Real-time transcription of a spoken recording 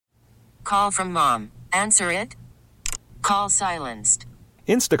call from mom. Answer it. Call silenced.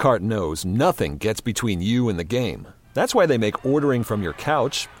 Instacart knows nothing gets between you and the game. That's why they make ordering from your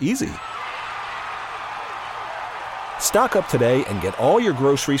couch easy. Stock up today and get all your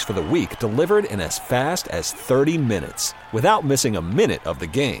groceries for the week delivered in as fast as 30 minutes without missing a minute of the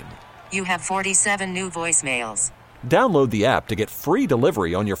game. You have 47 new voicemails. Download the app to get free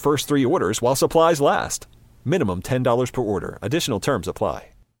delivery on your first 3 orders while supplies last. Minimum $10 per order. Additional terms apply.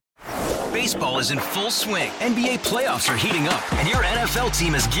 Baseball is in full swing. NBA playoffs are heating up, and your NFL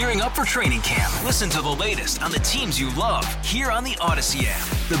team is gearing up for training camp. Listen to the latest on the teams you love here on the Odyssey app.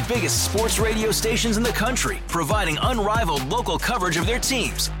 The biggest sports radio stations in the country, providing unrivaled local coverage of their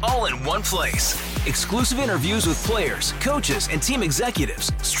teams, all in one place. Exclusive interviews with players, coaches, and team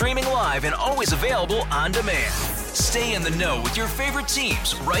executives, streaming live and always available on demand. Stay in the know with your favorite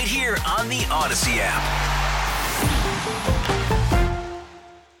teams right here on the Odyssey app.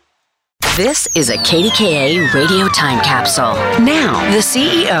 This is a KDKA radio time capsule. Now, the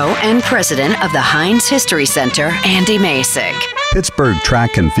CEO and president of the Heinz History Center, Andy Masek. Pittsburgh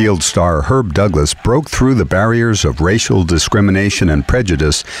track and field star Herb Douglas broke through the barriers of racial discrimination and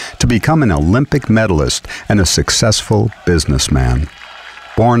prejudice to become an Olympic medalist and a successful businessman.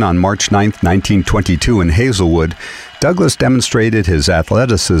 Born on March 9, 1922 in Hazelwood, Douglas demonstrated his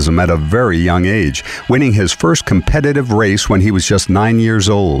athleticism at a very young age, winning his first competitive race when he was just 9 years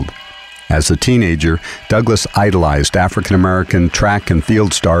old. As a teenager, Douglas idolized African-American track and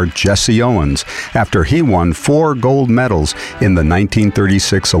field star Jesse Owens after he won 4 gold medals in the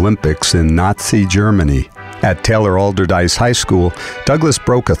 1936 Olympics in Nazi Germany. At Taylor Alderdice High School, Douglas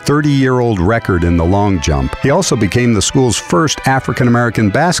broke a 30-year-old record in the long jump. He also became the school's first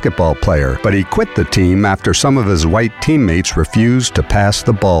African-American basketball player, but he quit the team after some of his white teammates refused to pass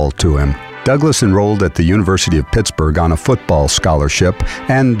the ball to him. Douglas enrolled at the University of Pittsburgh on a football scholarship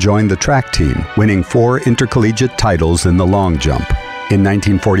and joined the track team, winning 4 intercollegiate titles in the long jump. In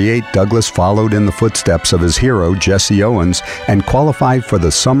 1948, Douglas followed in the footsteps of his hero, Jesse Owens, and qualified for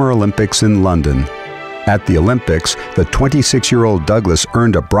the Summer Olympics in London. At the Olympics, the 26-year-old Douglas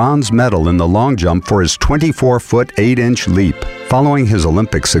earned a bronze medal in the long jump for his 24-foot 8-inch leap. Following his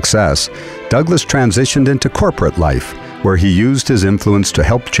Olympic success, Douglas transitioned into corporate life, where he used his influence to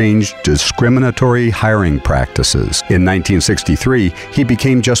help change discriminatory hiring practices. In 1963, he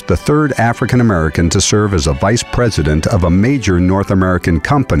became just the 3rd African American to serve as a vice president of a major North American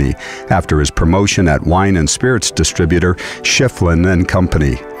company after his promotion at wine and spirits distributor Schifflin &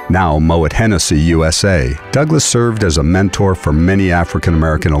 Company, now Moet Hennessy USA. Douglas served as a mentor for many African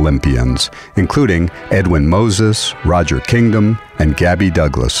American Olympians, including Edwin Moses, Roger Kingdom, and Gabby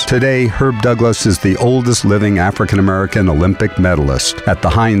Douglas. Today, Herb Douglas is the oldest living African American Olympic medalist. At the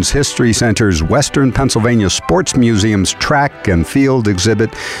Heinz History Center's Western Pennsylvania Sports Museum's track and field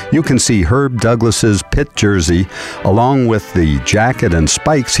exhibit, you can see Herb Douglas's Pitt jersey, along with the jacket and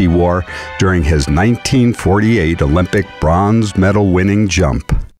spikes he wore during his 1948 Olympic bronze medal winning jump.